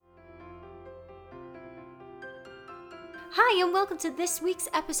Hi and welcome to this week's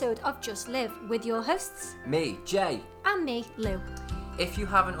episode of Just Live with your hosts, Me, Jay. and me, Lou. If you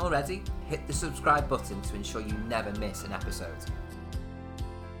haven't already, hit the subscribe button to ensure you never miss an episode.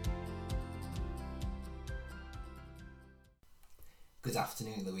 Good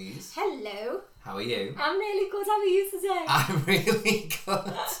afternoon, Louise. Hello. How are you? I'm really good. How are you today? I'm really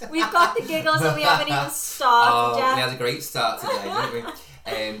good. We've got the giggles and we haven't even started yet. We had a great start today, didn't we?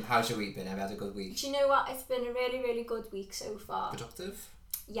 How's your week been? Have you had a good week? Do you know what? It's been a really, really good week so far. Productive?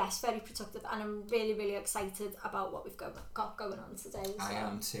 Yes, very productive, and I'm really, really excited about what we've got going on today. So. I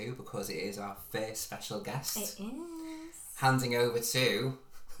am too, because it is our first special guest. It is. Handing over to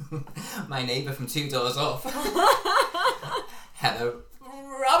my neighbour from 2 doors up, Heather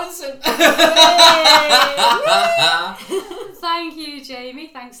Robinson. Thank you,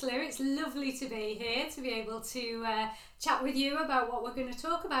 Jamie. Thanks, Lou. It's lovely to be here, to be able to chat with you about what we're going to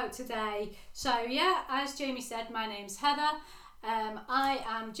talk about today. So, yeah, as Jamie said, my name's Heather. I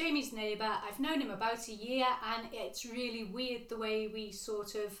am Jamie's neighbour. I've known him about a year, and it's really weird the way we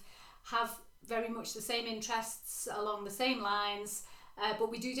sort of have very much the same interests along the same lines, but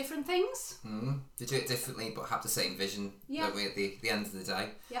we do different things. They do it differently but have the same vision at the end of the day.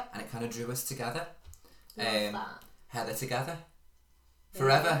 Yep. And it kind of drew us together. Love that. Heather together.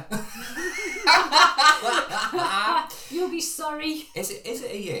 Forever. You'll be sorry. Is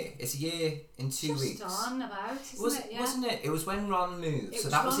it a year? It's a year in 2 weeks. Just on about, isn't it? Yeah. Wasn't it? It was when Ron moved. It So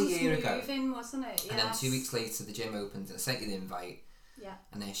that was a Ron's year ago. moving, wasn't it? And then Yes. 2 weeks later the gym opened and I sent you the invite. Yeah.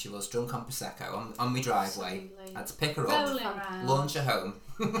 And there she was, drunk on Prosecco on my driveway. Absolutely. I had to pick her up, Rolling around. launch her home.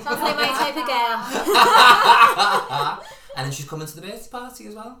 Sounds like my type of girl. And then she's coming to the birthday party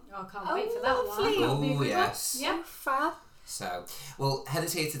as well. Oh, I can't wait for that lovely. one. That'll be a Oh, good yes. one. Yeah. Fab. So, well,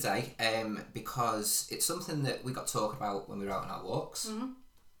 Heather's here today because it's something that we got to talk about when we were out on our walks.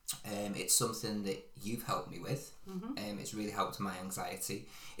 It's something that you've helped me with. It's really helped my anxiety.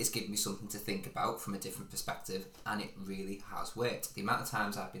 It's given me something to think about from a different perspective, and it really has worked. The amount of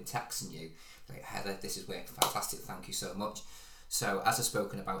times I've been texting you, like, Heather, this is working fantastic, thank you so much. So, as I've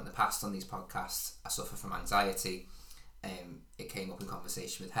spoken about in the past on these podcasts, I suffer from anxiety. It came up in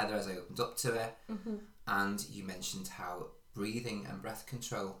conversation with Heather as I opened up to her, and you mentioned how breathing and breath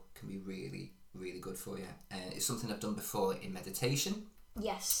control can be really, really good for you. It's something I've done before in meditation.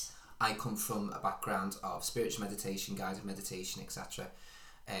 Yes. I come from a background of spiritual meditation, guided meditation, etc.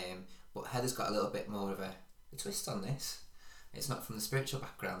 But Heather's got a little bit more of a twist on this. It's not from the spiritual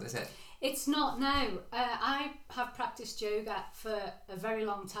background, is it? It's not now. I have practiced yoga for a very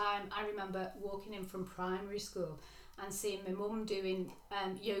long time. I remember walking in from primary school and seeing my mum doing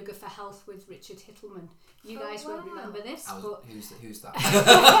yoga for health with Richard Hittleman. You guys won't remember this, but Who's that?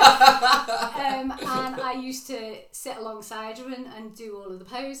 and I used to sit alongside her and do all of the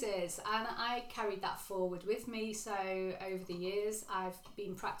poses, and I carried that forward with me. So over the years I've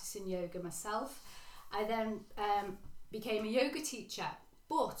been practicing yoga myself. I then became a yoga teacher,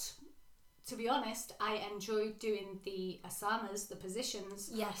 but to be honest, I enjoyed doing the asanas, the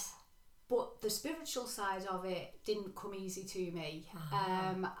positions. Yes. But the spiritual side of it didn't come easy to me.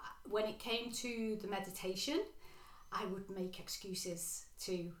 When it came to the meditation, I would make excuses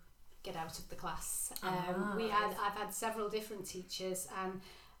to get out of the class. I've had several different teachers, and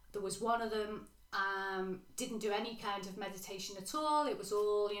there was one of them didn't do any kind of meditation at all. It was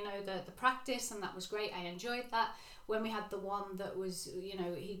all, the practice, and that was great. I enjoyed that. When we had the one that was,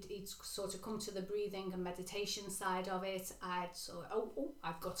 he'd sort of come to the breathing and meditation side of it, I'd sort of,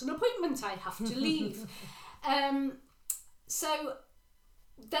 I've got an appointment, I have to leave. So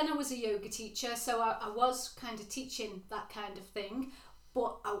then I was a yoga teacher, so I was kind of teaching that kind of thing,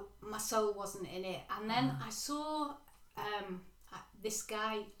 but my soul wasn't in it. And then I saw this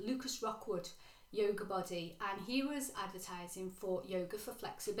guy, Lucas Rockwood, Yoga Body, and he was advertising for yoga for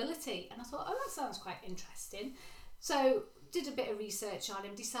flexibility, and I thought, that sounds quite interesting. So did a bit of research on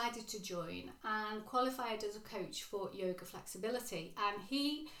him, decided to join and qualified as a coach for yoga flexibility. And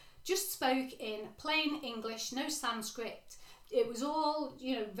he just spoke in plain English, no Sanskrit. It was all,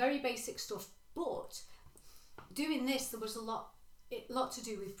 very basic stuff. But doing this, there was a lot to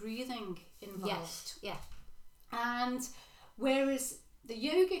do with breathing involved. Yes. Yeah. And whereas the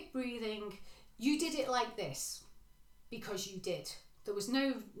yogic breathing, you did it like this because you did. There was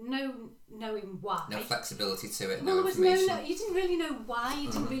no knowing why. No flexibility to it, Well, no there was information. you didn't really know why,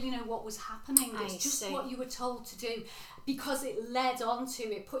 you didn't really know what was happening. It's just see. what you were told to do, because it led on to,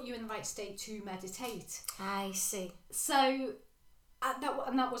 it put you in the right state to meditate. I see. So,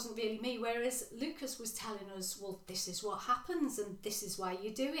 that wasn't really me, whereas Lucas was telling us, well, this is what happens, and this is why you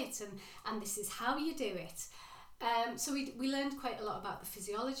do it, and this is how you do it. So we learned quite a lot about the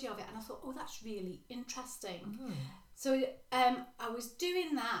physiology of it, and I thought, oh, that's really interesting. So I was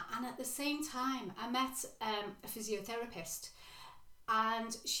doing that, and at the same time I met a physiotherapist,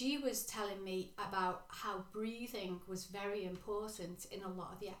 and she was telling me about how breathing was very important in a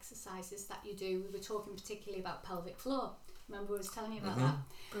lot of the exercises that you do. We were talking particularly about pelvic floor. Remember I was telling you about that?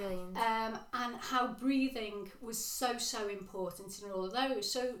 Brilliant. And how breathing was so important in all of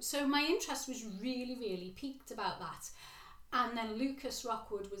those. So my interest was really piqued about that. And then Lucas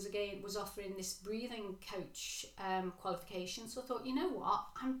Rockwood was offering this breathing coach qualification. So I thought, you know what,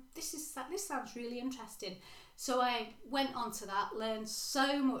 this sounds really interesting. So I went on to that, learned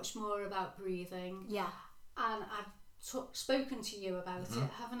so much more about breathing. Yeah. And I've spoken to you about it,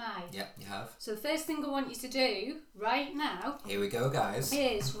 haven't I? Yeah, you have. So the first thing I want you to do right now, Here we go, guys.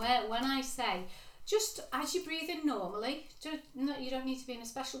 is when I say, just as you breathe in normally, you don't need to be in a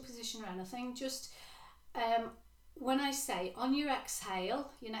special position or anything, just when I say on your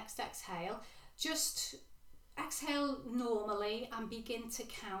exhale, your next exhale, just exhale normally and begin to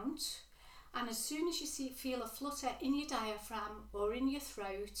count. And as soon as you feel a flutter in your diaphragm or in your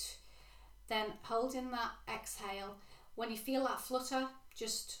throat, then holding that exhale. When you feel that flutter,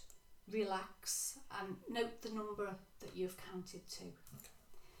 just relax and note the number that you've counted to. Okay.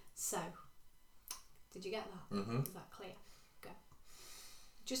 So, did you get that? Mm-hmm. Is that clear? Go.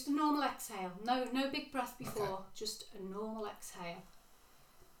 Just a normal exhale. No big breath before. Okay. Just a normal exhale.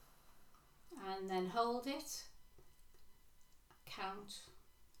 And then hold it. Count.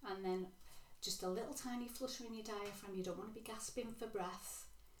 And then just a little tiny flutter in your diaphragm. You don't want to be gasping for breath.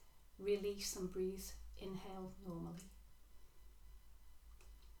 Release and breathe. Inhale normally.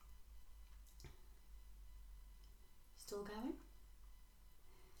 Still going?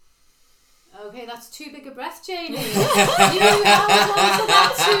 Okay, that's too big a breath, Jamie. You held on to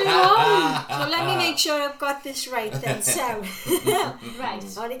that too long. So let me make sure I've got this right then. So, Right.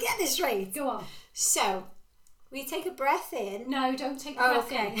 I want to get this right. Go on. So, we take a breath in. No, don't take a breath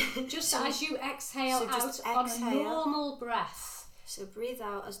okay. in. Just as you exhale So just out exhale. on a normal breath. So breathe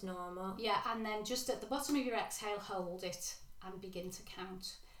out as normal. Yeah, and then just at the bottom of your exhale, hold it and begin to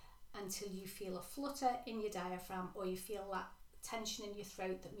count until you feel a flutter in your diaphragm or you feel that tension in your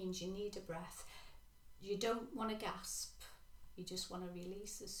throat that means you need a breath. You don't want to gasp. You just want to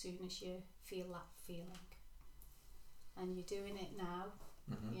release as soon as you feel that feeling. And you're doing it now.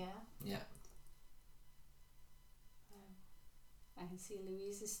 Mm-hmm. Yeah? Yeah. I can see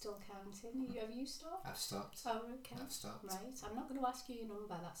Louise is still counting. Have you stopped? I've stopped. Oh, okay. I've stopped. Right. I'm not going to ask you your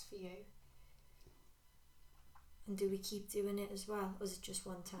number. That's for you. And do we keep doing it as well? Or is it just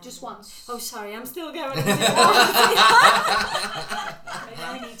one time? Just once. Oh, sorry, I'm still going. Maybe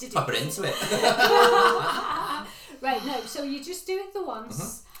we need to do Pop it into it. Right, no, so you just do it the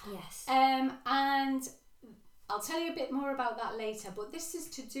once. Yes. And I'll tell you a bit more about that later, but this is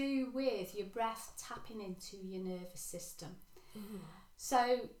to do with your breath tapping into your nervous system.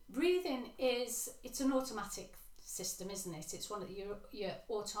 So breathing it's an automatic system, isn't it? It's one of your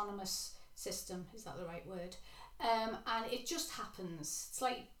autonomous system, is that the right word? And it just happens. It's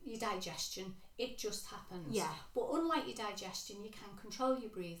like your digestion, it just happens. Yeah. But unlike your digestion, you can control your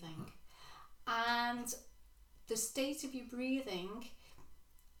breathing. And the state of your breathing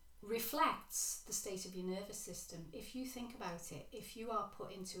reflects the state of your nervous system. If you think about it, if you are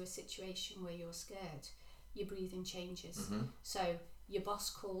put into a situation where you're scared, your breathing changes. So your boss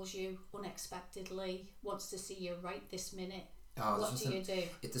calls you unexpectedly, wants to see you right this minute. What do you do?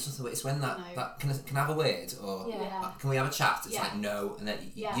 There's something. It's when No. that can I have a word or Yeah. can we have a chat? It's Yeah. like no, and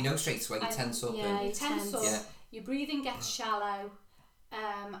then you know straight away you tense up. yeah, And, You tense up, Yeah. your breathing gets shallow,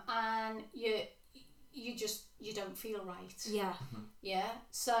 and you don't feel right. Yeah. Yeah.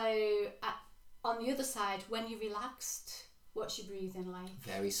 So on the other side, when you're relaxed, what's your breathing like?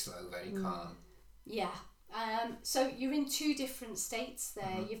 very slow, very calm. Yeah. So you're in two different states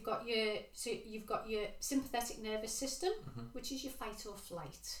there. You've got your sympathetic nervous system, which is your fight or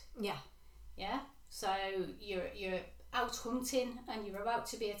flight. Yeah. Yeah. So you're out hunting and you're about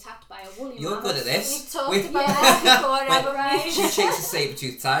to be attacked by a woolly You're mammoth. good at this. We've talked We've- about that before, haven't Right. we? She chases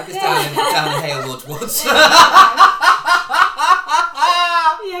saber-toothed tigers down Halewood Woods.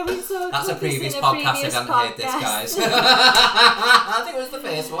 Yeah, we talked That's a about this previous in podcast. previous I haven't heard this, podcast. guys. I think it was the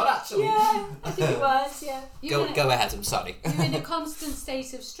first one, actually. Yeah, I think it was, yeah. Go ahead. I'm sorry. You're in a constant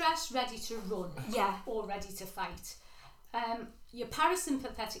state of stress, ready to run. Yeah. Or ready to fight. Your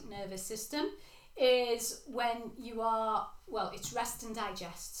parasympathetic nervous system is when you are, it's rest and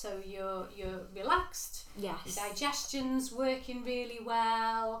digest. So you're relaxed. Yes. Your digestion's working really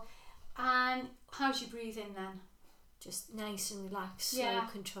well. And how's your breathing then? Just nice and relaxed, Yeah.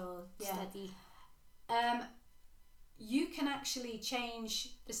 slow, controlled, Yeah. steady. you can actually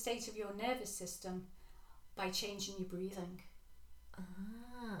change the state of your nervous system by changing your breathing.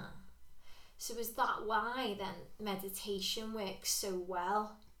 So is that why then meditation works so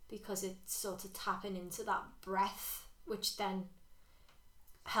well? Because it's sort of tapping into that breath, which then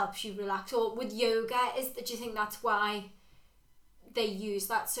helps you relax? Or with yoga, do you think that's why they use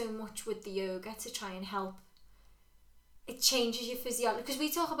that so much with the yoga, to try and help? It changes your physiology, because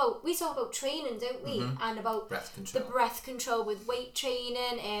we talk about training, don't we? And about breath control. The breath control with weight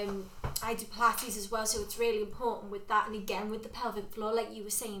training. I do Pilates as well, so it's really important with that, and again with the pelvic floor, like you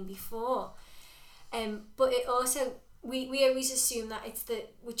were saying before. But it also, we always assume that it's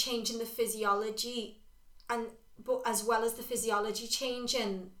that we're changing the physiology, but as well as the physiology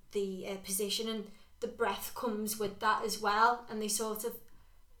changing, the position and the breath comes with that as well, and they sort of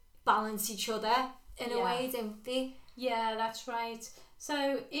balance each other in a way, don't they? Yeah, that's right.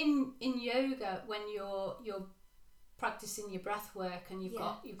 So in yoga, when you're practicing your breath work, and you've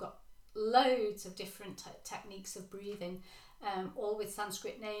got loads of different techniques of breathing, all with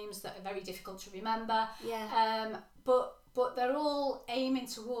Sanskrit names that are very difficult to remember. But they're all aiming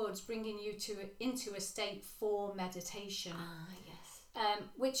towards bringing you into a state for meditation.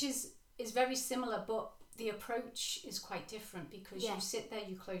 Which is very similar, but the approach is quite different, because you sit there,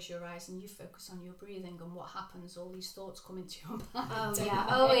 you close your eyes, and you focus on your breathing, and what happens, all these thoughts come into your mind.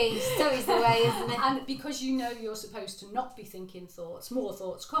 Always the way, isn't it? And because you know you're supposed to not be thinking thoughts, more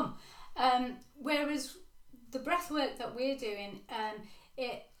thoughts come. Whereas the breath work that we're doing,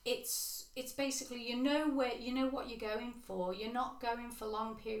 it's basically, you know what you're going for. You're not going for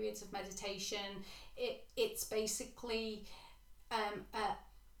long periods of meditation. It's basically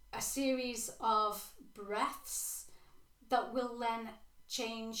a series of breaths that will then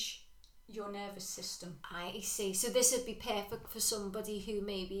change your nervous system. I see. So this would be perfect for somebody who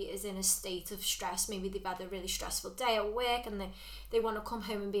maybe is in a state of stress. Maybe they've had a really stressful day at work, and they want to come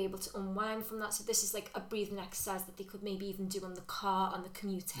home and be able to unwind from that. So this is like a breathing exercise that they could maybe even do on the car, on the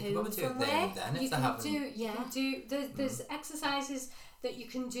commute home from work. There's exercises that you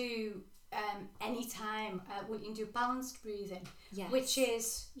can do anytime. You can do balanced breathing, which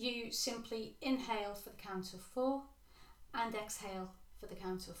is you simply inhale for the count of 4 and exhale for the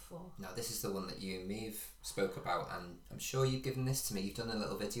count of 4. Now this is the one that you and me spoke about, and I'm sure you've given this to me. You've done a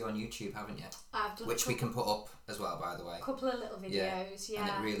little video on YouTube, haven't you? I've done, which we can put up as well, by the way. A couple of little videos, and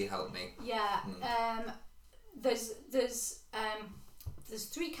it really helped me. There's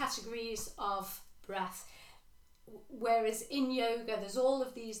 3 categories of breath, whereas in yoga there's all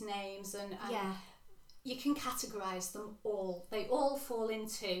of these names, and you can categorize them all. They all fall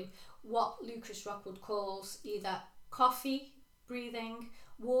into what Lucas Rockwood calls either coffee breathing,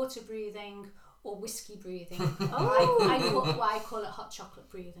 water breathing, or whiskey breathing. I call it hot chocolate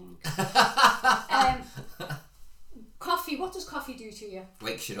breathing. Coffee, what does coffee do to you?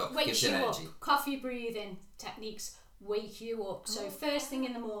 Wakes you up, wakes gives you energy. Coffee breathing techniques wake you up. So first thing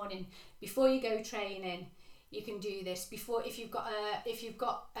in the morning, before you go training, you can do this. If you've got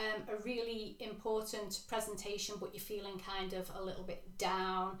a really important presentation, but you're feeling kind of a little bit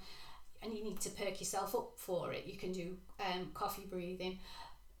down, and you need to perk yourself up for it, you can do coffee breathing.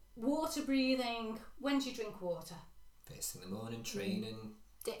 Water breathing, when do you drink water? First in the morning, training.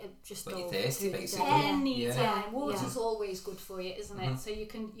 Just when you're thirsty, basically. Anytime. Water's always good for you, isn't it? So you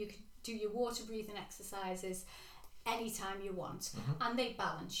can do your water breathing exercises anytime you want, and they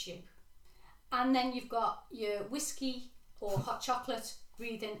balance you. And then you've got your whiskey or hot chocolate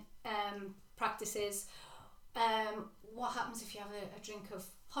breathing practices. What happens if you have a drink of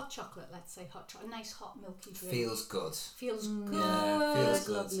hot chocolate, let's say a nice hot milky drink? Feels good. Feels good. Yeah, feels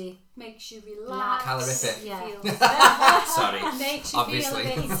good. Lovely. Makes you relax. Calorific. Sorry. Makes you Obviously.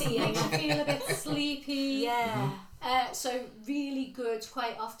 feel a bit sleepy. Yeah. So really good.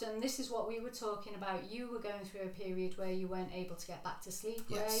 Quite often, this is what we were talking about. You were going through a period where you weren't able to get back to sleep,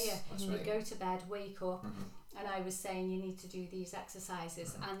 were you? That's You right. go to bed, wake up, and I was saying you need to do these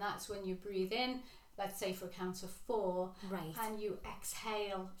exercises, and that's when you breathe in, let's say for a count of 4, Right. and you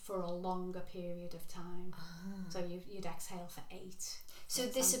exhale for a longer period of time. So you'd exhale for 8. So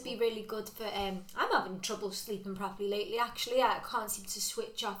this would be really good for I'm having trouble sleeping properly lately, actually. I can't seem to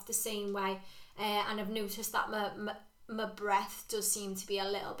switch off the same way, and I've noticed that my breath does seem to be a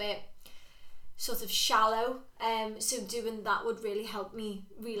little bit sort of shallow, so doing that would really help me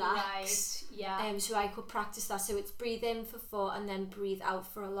relax. Right, yeah. So I could practice that. So it's breathe in for 4 and then breathe out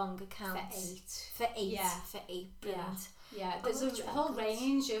for a longer count. For 8. Yeah. Brilliant. Yeah, there's a whole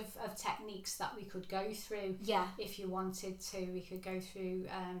range of techniques that we could go through. Yeah. If you wanted to, we could go through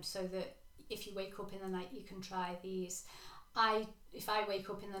so that if you wake up in the night, you can try these. If I wake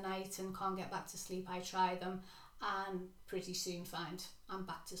up in the night and can't get back to sleep, I try them. and pretty soon find I'm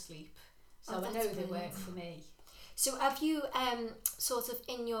back to sleep. So Oh, I know that's they brilliant. work for me. So have you sort of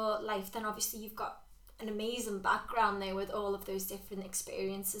in your life then, obviously you've got an amazing background there with all of those different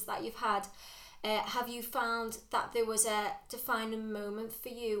experiences that you've had. Have you found that there was a defining moment for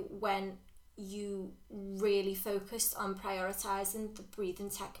you when you really focused on prioritising the breathing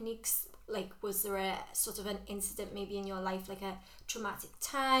techniques? Like, was there a sort of an incident maybe in your life, like a traumatic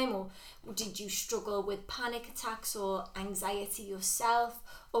time, or did you struggle with panic attacks or anxiety yourself,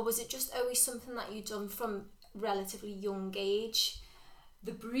 or was it just always something that you'd done from relatively young age?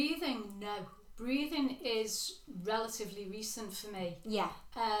 The breathing, no. Breathing is relatively recent for me. Yeah.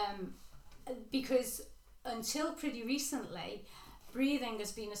 Because until pretty recently, breathing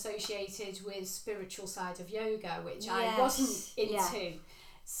has been associated with spiritual side of yoga, which I wasn't into. Yeah.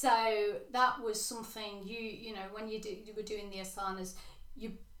 So that was something you know, when you were doing the asanas,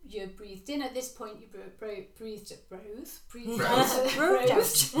 you breathed in at this point, you breathed out. I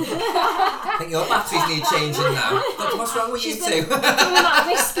think your batteries need changing now. What's wrong with you two? Doing that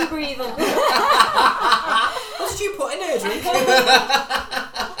risky breathing. What did you put in her drink?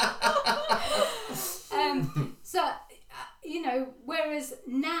 So, you know, whereas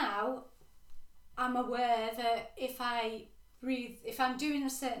now I'm aware that if I'm doing a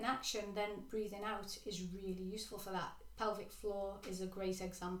certain action, then breathing out is really useful for that. Pelvic floor is a great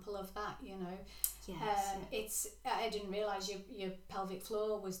example of that, you know. Yes. I didn't realise your pelvic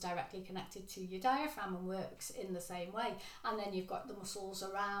floor was directly connected to your diaphragm and works in the same way. And then you've got the muscles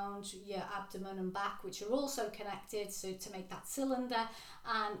around your abdomen and back, which are also connected, so to make that cylinder,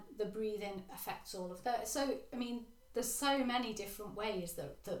 and the breathing affects all of that. So, I mean, there's so many different ways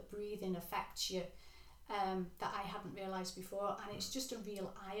that breathing affects you that I hadn't realised before, and it's just a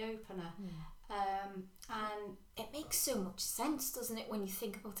real eye-opener. And it makes so much sense, doesn't it, when you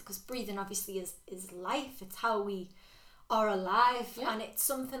think about it, because breathing obviously is life. It's how we are alive. Yeah. And it's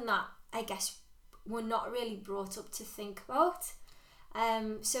something that I guess we're not really brought up to think about.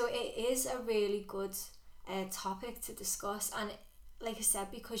 So it is a really good topic to discuss, and like I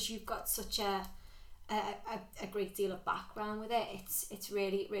said, because you've got such a great deal of background with it, it's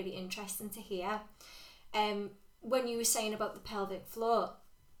really, really interesting to hear. When you were saying about the pelvic floor,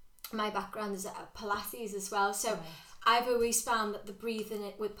 my background is at Pilates as well, so I've always found that the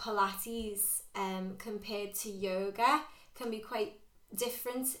breathing with Pilates compared to yoga can be quite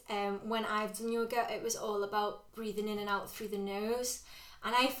different. When I've done yoga, it was all about breathing in and out through the nose,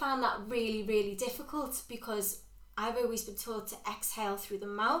 and I found that really, really difficult because I've always been taught to exhale through the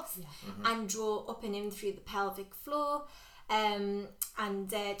mouth and draw up and in through the pelvic floor, and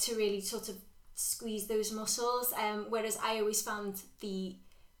to really sort of squeeze those muscles, whereas I always found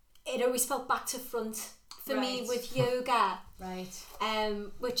it always felt back to front for me with yoga,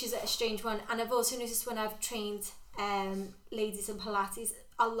 which is a strange one. And I've also noticed when I've trained ladies in Pilates,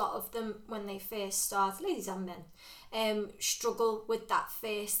 a lot of them when they first start, ladies and men, struggle with that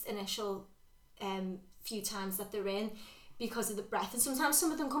first initial few times that they're in because of the breath, and sometimes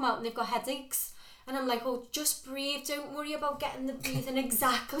some of them come out and they've got headaches, and I'm like, oh, just breathe, don't worry about getting the breathing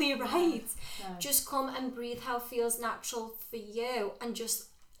exactly right. Just come and breathe how feels natural for you, and just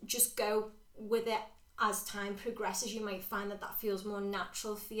go with it. As time progresses, you might find that feels more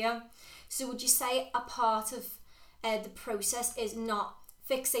natural for you. So would you say a part of the process is not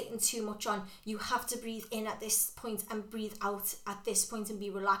fixating too much on you have to breathe in at this point and breathe out at this point and be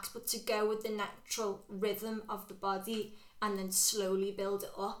relaxed, but to go with the natural rhythm of the body and then slowly build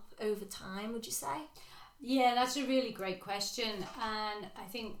it up over time, would you say? Yeah, that's a really great question, and I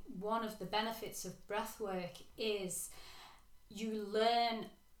think one of the benefits of breath work is you learn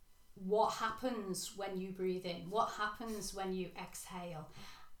what happens when you breathe in, what happens when you exhale,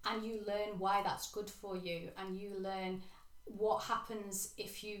 and you learn why that's good for you, and you learn what happens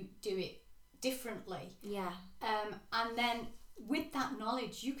if you do it differently. And then with that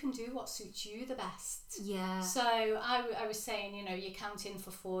knowledge, you can do what suits you the best. So I was saying, you know, you count in for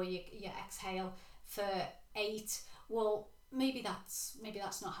 4, you exhale for 8. Well, maybe that's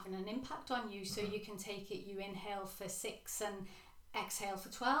not having an impact on you, so you can take it, you inhale for 6 and exhale for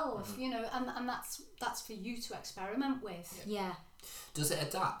 12, you know, and that's for you to experiment with. Does it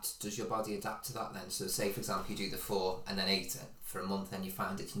adapt? Does your body adapt to that then? So say for example you do the 4 and then 8 for a month and you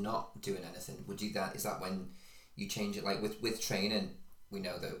find it's not doing anything, is that when you change it? Like with training, we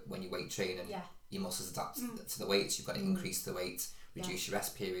know that when you weight train and your muscles adapt to the weights, you've got to increase the weight, reduce your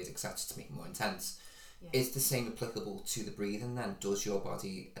rest period, etc., to make it more intense. Is the same applicable to the breathing then? Does your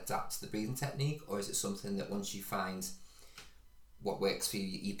body adapt to the breathing technique, or is it something that once you find what works for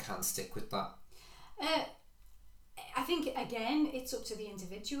you, you can stick with that? I think again it's up to the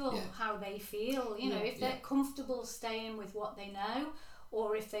individual how they feel, you know, if they're comfortable staying with what they know,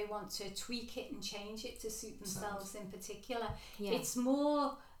 or if they want to tweak it and change it to suit themselves in particular. It's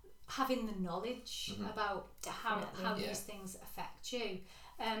more having the knowledge about how these things affect you.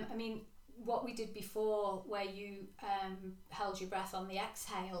 I mean, what we did before, where you held your breath on the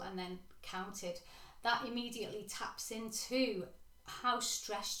exhale and then counted, that immediately taps into how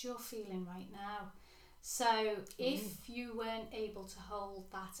stressed you're feeling right now. So if you weren't able to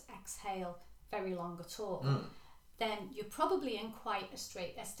hold that exhale very long at all, then you're probably in quite a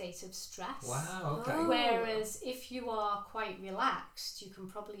state of stress. Wow, okay. Whereas if you are quite relaxed, you can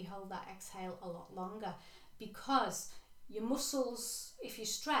probably hold that exhale a lot longer, because your muscles, if you're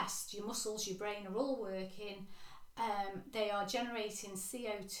stressed, your muscles, your brain are all working. They are generating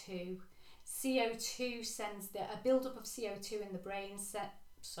CO2. CO2 sends a buildup of CO2 in the brain,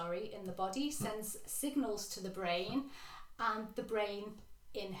 in the body, sends signals to the brain, and the brain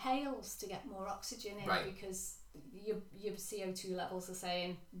inhales to get more oxygen in, because your CO2 levels are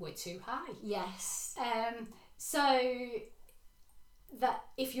saying we're too high. Yes. So that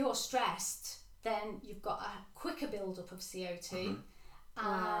if you're stressed, then you've got a quicker build-up of CO2,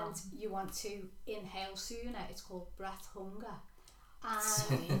 and you want to inhale sooner. It's called breath hunger.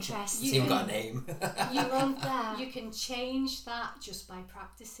 And interesting. It's even got a name. You can change that just by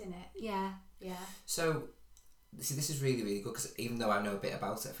practicing it. Yeah. So, see, this is really, really good, because even though I know a bit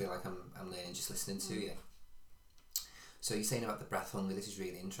about it, I feel like I'm learning just listening to you. So you're saying about the breath hunger. This is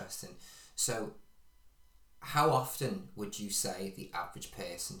really interesting. So, how often would you say the average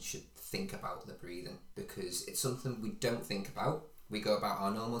person should think about the breathing? Because it's something we don't think about. We go about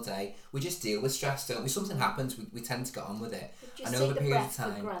our normal day. We just deal with stress, don't we? Something happens, we tend to get on with it. And over a period of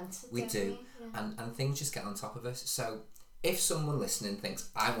time, we do. And things just get on top of us. So if someone listening thinks,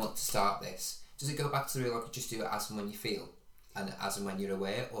 I want to start this, does it go back to the real, like, just do it as and when you feel and as and when you're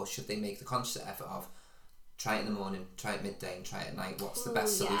aware? Or should they make the conscious effort of try it in the morning, try it midday, and try it at night? What's the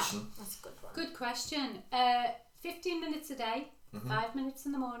best solution? That's a good one. Good question. 15 minutes a day, 5 minutes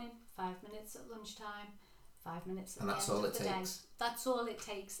in the morning, 5 minutes at lunchtime, 5 minutes at the end of the day. That's all it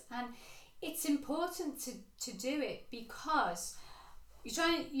takes. And it's important to do it, because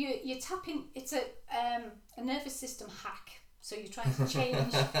you're tapping. It's a nervous system hack. So you're trying to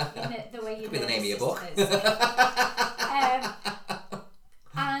change the way you. Could be the name of your book.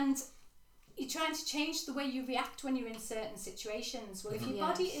 And you're trying to change the way you react when you're in certain situations. Well, if your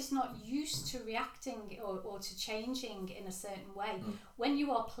body is not used to reacting or to changing in a certain way, when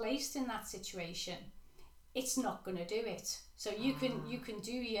you are placed in that situation, it's not going to do it. So you can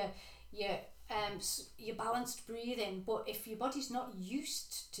do your balanced breathing, but if your body's not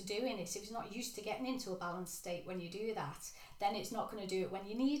used to doing it, if it's not used to getting into a balanced state when you do that, then it's not going to do it when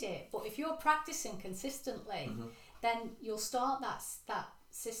you need it. But if you're practicing consistently, then you'll start that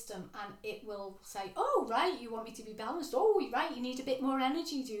system, and it will say, oh right, you want me to be balanced, oh right, you need a bit more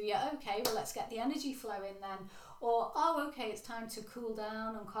energy, do you? Okay, well, let's get the energy flowing then. Or, oh, okay, it's time to cool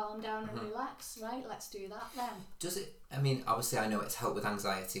down and calm down and relax, right? Let's do that then. Does it, I mean, obviously I know it's helped with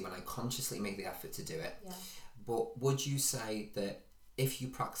anxiety when I consciously make the effort to do it. Yeah. But would you say that if you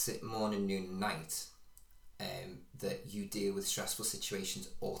practice it morning, noon and night, that you deal with stressful situations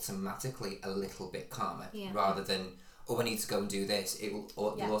automatically a little bit calmer, rather than, oh, I need to go and do this? It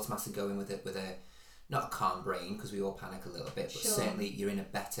will you'll automatically go in with it with a, not a calm brain, because we all panic a little bit, but certainly you're in a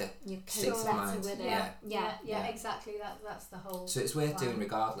better state of mind. Yeah, exactly. That's the whole. So it's worth doing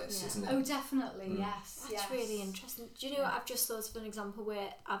regardless, isn't it? Oh, definitely, yes. That's really interesting. Do you know what? I've just thought of an example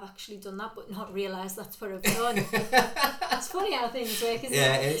where I've actually done that, but not realised that's what I've done. It's funny how things work, isn't it?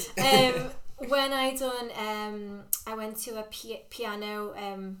 Yeah, it is. When I went to a piano.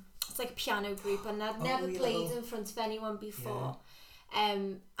 It's like a piano group, and I'd never played in front of anyone before.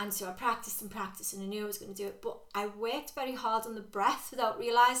 And so I practiced and I knew I was going to do it, but I worked very hard on the breath without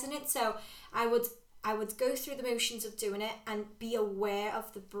realising it. So I would go through the motions of doing it and be aware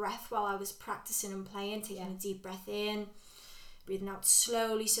of the breath while I was practicing and playing, taking a deep breath in, breathing out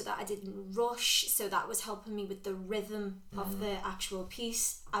slowly so that I didn't rush. So that was helping me with the rhythm of the actual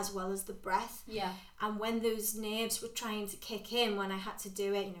piece as well as the breath. Yeah. And when those nerves were trying to kick in, when I had to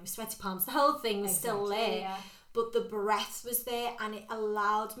do it, sweaty palms, the whole thing was still there. Yeah. But the breath was there, and it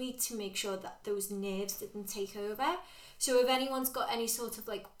allowed me to make sure that those nerves didn't take over. So if anyone's got any sort of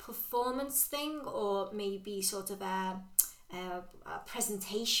like performance thing, or maybe sort of a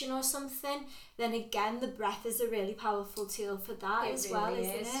presentation or something, then again the breath is a really powerful tool for that as well,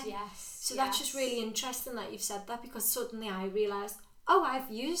 isn't it? Yes. So that's just really interesting that you've said that, because suddenly I realised, oh,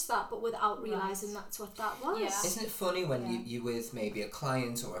 I've used that, but without realising that's what that was. Yeah. Isn't it funny when you with maybe a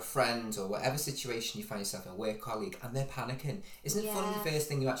client or a friend or whatever situation you find yourself in, a work colleague, and they're panicking? Isn't it funny the first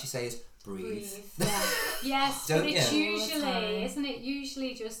thing you actually say is breathe? Yeah. Yes, Don't but it's you? usually, isn't it?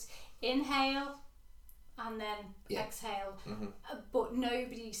 Usually just inhale and then exhale. But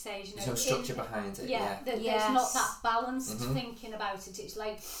nobody says, you know, There's no structure behind it. Yeah. There's not that balanced thinking about it. It's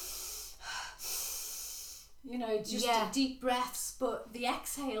like, you know, just deep breaths. But the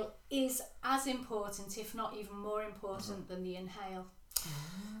exhale is as important, if not even more important, than the inhale.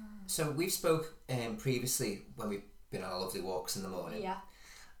 So we've spoke previously when we've been on our lovely walks in the morning. Yeah.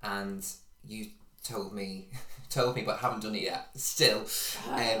 And you told me, but haven't done it yet. Still,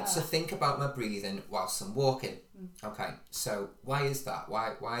 so think about my breathing whilst I'm walking. Okay, so why is that?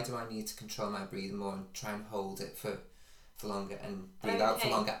 Why do I need to control my breathing more and try and hold it for longer and breathe out for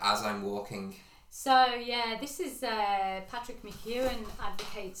longer as I'm walking? So this is Patrick McEwen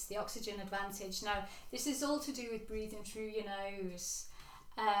advocates the oxygen advantage. Now this is all to do with breathing through your nose.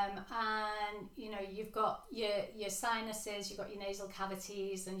 And you know, you've got your sinuses, you've got your nasal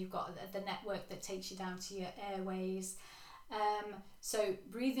cavities, and you've got the network that takes you down to your airways. So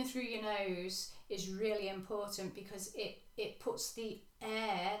breathing through your nose is really important because it puts the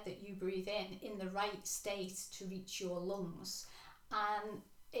air that you breathe in the right state to reach your lungs. And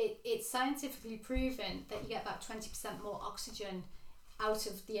it's scientifically proven that you get about 20% more oxygen out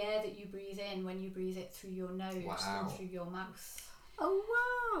of the air that you breathe in when you breathe it through your nose than through your mouth. Oh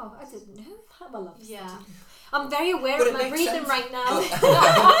wow, I didn't know that. Well, yeah. I'm very aware of my breathing sense. Right now.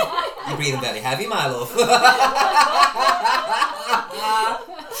 You're breathing very heavy, my love.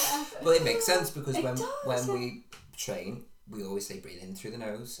 Well, it makes sense because when we train, we always say breathe in through the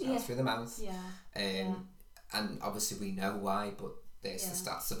nose, out through the mouth. Yeah. And obviously we know why, but there's the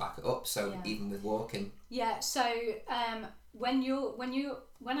stats to back it up. So even with walking. Yeah. So when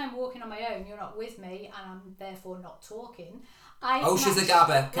I'm walking on my own, you're not with me, and I'm therefore not talking. She's a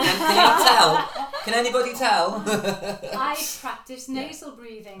gabber. Can you tell? Can anybody tell? I practice nasal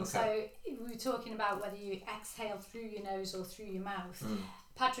breathing. Okay. So we were talking about whether you exhale through your nose or through your mouth.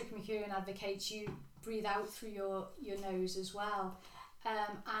 Patrick McEwen advocates you breathe out through your nose as well.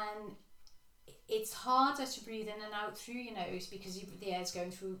 And it's harder to breathe in and out through your nose because the air's going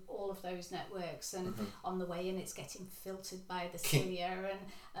through all of those networks, and on the way in it's getting filtered by the cilia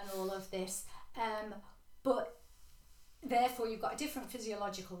and all of this. But therefore you've got a different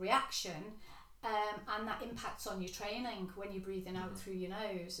physiological reaction, and that impacts on your training when you're breathing out through your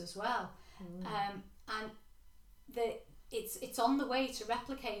nose as well. And it's on the way to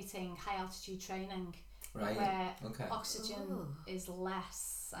replicating high altitude training, where oxygen is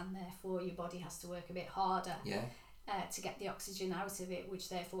less, and therefore your body has to work a bit harder to get the oxygen out of it, which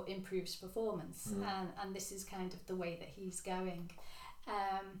therefore improves performance. And this is kind of the way that he's going.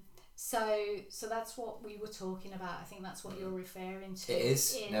 So that's what we were talking about. I think that's what you're referring to. It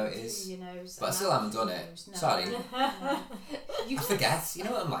is. No, it is. Your nose, but I still haven't done it. No. Sorry. You I forget. You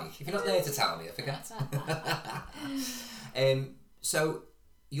know what I'm like. If you're not there to tell me, I forget. So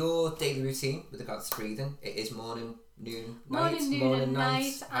your daily routine with regards to breathing, it is morning, noon, night. Morning, and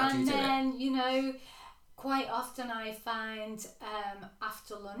night. And then, you know, quite often I find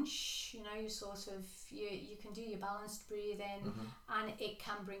after lunch, you know, you can do your balanced breathing, and it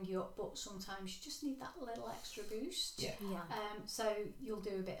can bring you up, but sometimes you just need that little extra boost. So you'll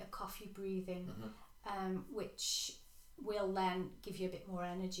do a bit of coffee breathing, which will then give you a bit more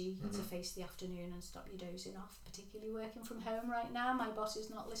energy to face the afternoon and stop you dozing off, particularly working from home right now. My boss is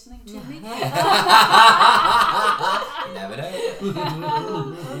not listening to me. You never know.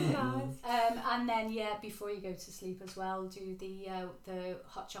 And then before you go to sleep as well, do the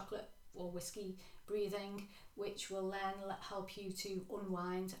hot chocolate or whiskey breathing, which will then help you to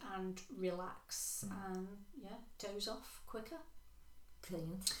unwind and relax and doze off quicker.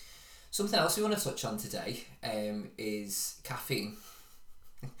 Brilliant. Something else we want to touch on today is caffeine.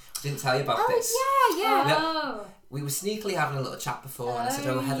 I didn't tell you about this. We were sneakily having a little chat before, and I said,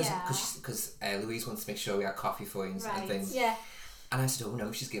 Heather's, because Louise wants to make sure we had coffee for you and things. Yeah. And I said,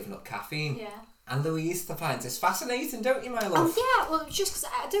 no, she's given up caffeine. Yeah. And Louise finds this fascinating, don't you, my love? Oh, yeah. Well, just because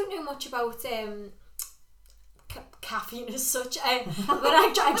I don't know much about caffeine as such, but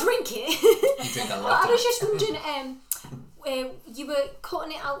I drink it. You drink a lot. I was just wondering, you were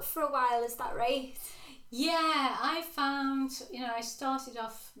cutting it out for a while, is that right? Yeah, I found, I started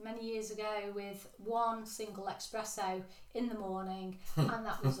off many years ago with one single espresso in the morning, and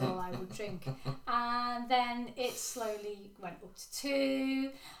that was all I would drink. And then it slowly went up to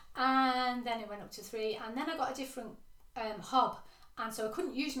 2, and then it went up to 3, and then I got a different hob, And so I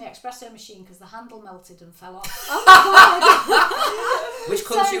couldn't use my espresso machine because the handle melted and fell off. Which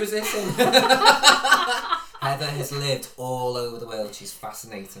country was this in? Heather has lived all over the world. She's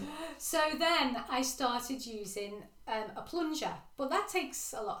fascinating. So then I started using a plunger, but that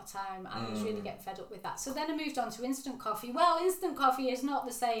takes a lot of time, and I was really getting fed up with that. So then I moved on to instant coffee. Well, instant coffee is not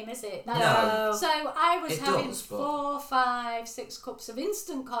the same, is it? No. So I was having does, but... 4, 5, 6 cups of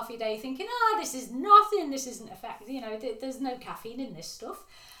instant coffee a day, thinking, this is nothing, this isn't effective, there's no caffeine in this stuff.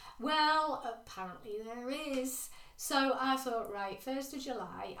 Well, apparently there is. So I thought, right, 1st of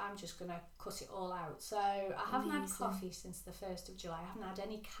July, I'm just going to cut it all out. So I haven't had coffee since the 1st of July. I haven't had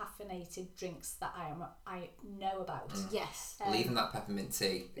any caffeinated drinks that I know about. Yes. Leaving that peppermint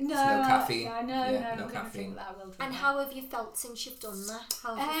tea. No caffeine. No caffeine. That I will drink And that. how have you felt since you've done that?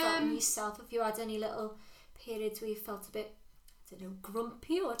 How have you felt in yourself? Have you had any little periods where you felt a bit, I don't know,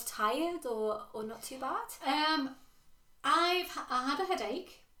 grumpy or tired or not too bad? I had a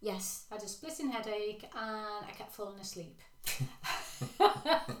headache. Yes. I had a splitting headache and I kept falling asleep. Isn't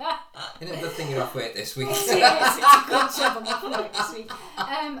it a good thing you're off work this week? It's a good job I'm off work this week.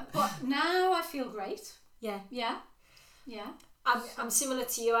 But now I feel great. Yeah. I'm I'm similar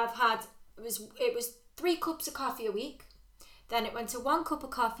to you. I've had it was 3 cups of coffee a week. Then it went to 1 cup of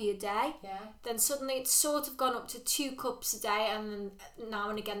coffee a day. Yeah. Then suddenly it's sort of gone up to 2 cups a day, and then now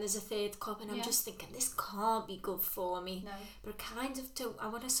and again there's a 3rd cup, and I'm just thinking this can't be good for me. No. But I kind of do. I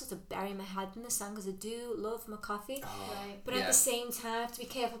want to sort of bury my head in the sand because I do love my coffee. Right. But at the same time, I have to be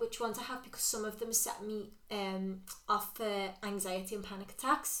careful which ones I have because some of them set me off for anxiety and panic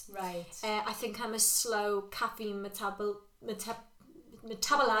attacks. Right. I think I'm a slow caffeine metabolizer.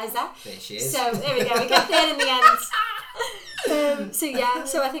 There she is. So there we go. We get there in the end.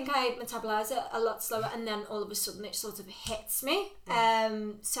 So I think I metabolize it a lot slower, and then all of a sudden it sort of hits me.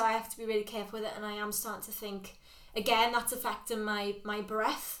 So I have to be really careful with it, and I am starting to think again that's affecting my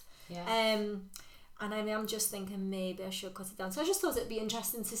breath. Yeah. And I am just thinking maybe I should cut it down. So I just thought it'd be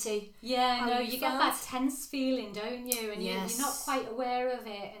interesting to see. Yeah, how no, you you get felt. that tense feeling, don't you? And Yes. you're not quite aware of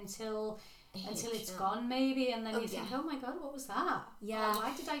it until it's gone, maybe, and then you think, oh my god, what was that? Yeah.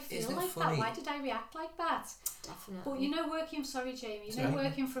 Why did I feel Isn't it like funny? that? Why did I react like that? Definitely. But working, sorry Jamie,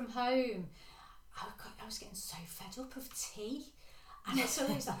 working from home, I was getting so fed up of tea. And so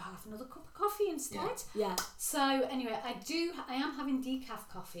I was like, I'll have another cup of coffee instead. Yeah. So anyway, I am having decaf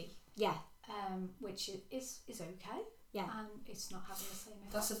coffee. Yeah. Which is okay. Yeah. And it's not having the same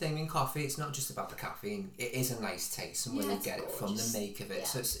effect. That's the thing in coffee, it's not just about the caffeine, it is a nice taste and where you get it from the make of it. Yeah.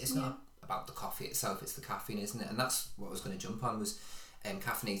 So it's not about the coffee itself, it's the caffeine, isn't it? And that's what I was going to jump on was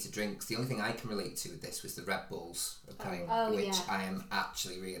caffeinated drinks. The only thing I can relate to with this was the Red Bulls, which I am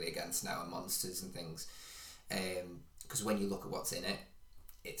actually really against now, and Monsters and things. Because when you look at what's in it,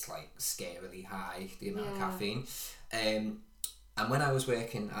 it's like scarily high, the amount of caffeine. And when I was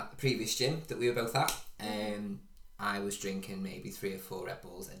working at the previous gym that we were both at, I was drinking maybe 3 or 4 Red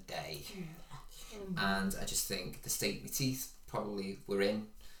Bulls a day. And I just think the state my teeth probably were in.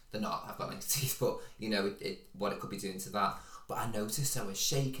 They're not, I've got nice teeth, but what it could be doing to that. But I noticed I was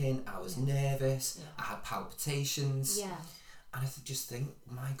shaking, I was nervous, I had palpitations. Yeah. And I just think,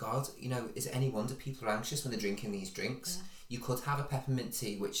 my God, is it any wonder people are anxious when they're drinking these drinks? Yeah. You could have a peppermint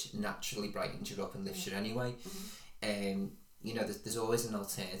tea, which naturally brightens you up and lifts you anyway. There's always an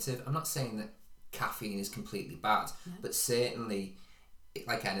alternative. I'm not saying that caffeine is completely bad, but certainly,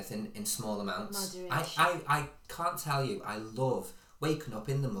 like anything, in small amounts. I can't tell you, I love waking up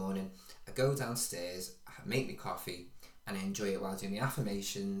in the morning, I go downstairs, I make me coffee, and I enjoy it while doing the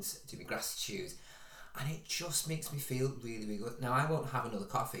affirmations, do my gratitude, and it just makes me feel really, really good. Now, I won't have another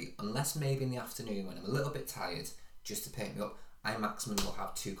coffee unless maybe in the afternoon when I'm a little bit tired, just to pick me up. I maximum will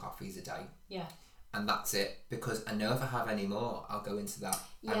have 2 coffees a day. Yeah. And that's it, because I know if I have any more, I'll go into that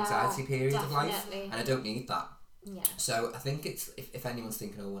anxiety period of life, and I don't need that. Yeah. So I think it's if anyone's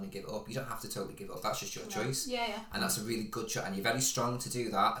thinking, I want to give it up, you don't have to totally give it up. That's just your choice. Yeah. And that's a really good shot, and you're very strong to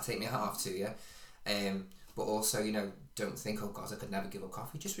do that. I take my hat off to you. But also, don't think, oh God, I could never give up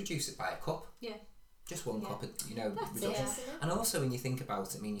coffee. Just reduce it by a cup. Yeah. Just 1 cup, That's reduction. it. And also, when you think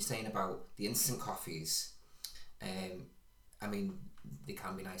about it, you're saying about the instant coffees. They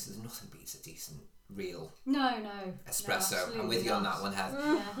can be nice. There's nothing beats a decent real espresso. I'm with you on that one, Heath.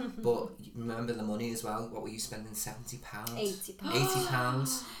 Yeah. But remember the money as well. What were you spending? £70? £80.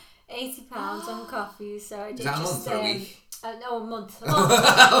 £80. £80 on coffee. So I did. Is that a month or a week? No, a month. I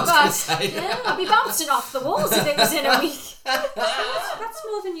was going to say. Yeah, I'd be bouncing off the walls if it was in a week. That's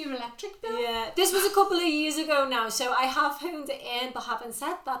more than your electric bill. Yeah, this was a couple of years ago now, so I have honed it in, but having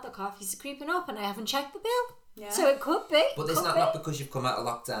said that, the coffees are creeping up and I haven't checked the bill. Yeah. So it could be. But it's not because you've come out of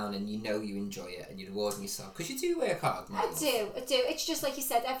lockdown and you know you enjoy it and you're rewarding yourself. Because you do work hard, I do. It's just like you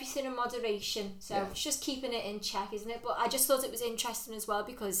said, everything in moderation. So it's just keeping it in check, isn't it? But I just thought it was interesting as well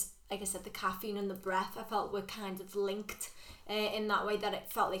because, like I said, the caffeine and the breath I felt were kind of linked in that way, that it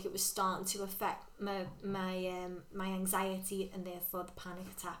felt like it was starting to affect my anxiety and therefore the panic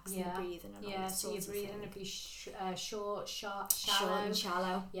attacks and the breathing and all that so sort your of breathing would be short, shallow. Short and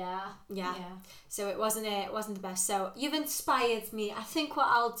shallow. Yeah. So it wasn't the best. So you've inspired me. I think what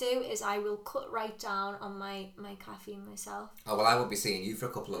I'll do is I will cut right down on my caffeine myself. Oh, well, I won't be seeing you for a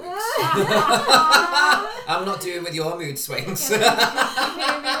couple of weeks. I'm not doing with your mood swings.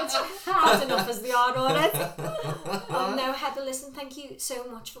 That's enough as we are on it. Oh no, Heather, listen, thank you so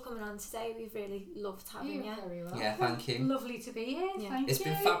much for coming on today. We've really loved having you. Very well. Yeah, thank you. Lovely to be here. Yeah. Thank It's you.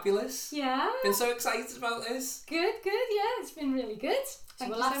 been fabulous. Yeah. Been so excited about this. Good. Yeah, it's been really good. So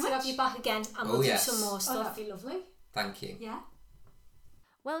Thank we'll you have so to much. have you back again and Oh, we'll yes. do some more Oh, stuff. that'd be lovely. Thank you. Yeah.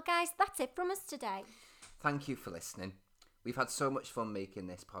 Well, guys, that's it from us today. Thank you for listening. We've had so much fun making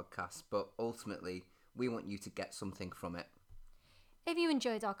this podcast, but ultimately, we want you to get something from it. If you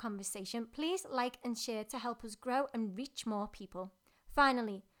enjoyed our conversation, please like and share to help us grow and reach more people.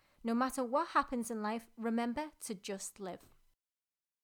 Finally, no matter what happens in life, remember to just live.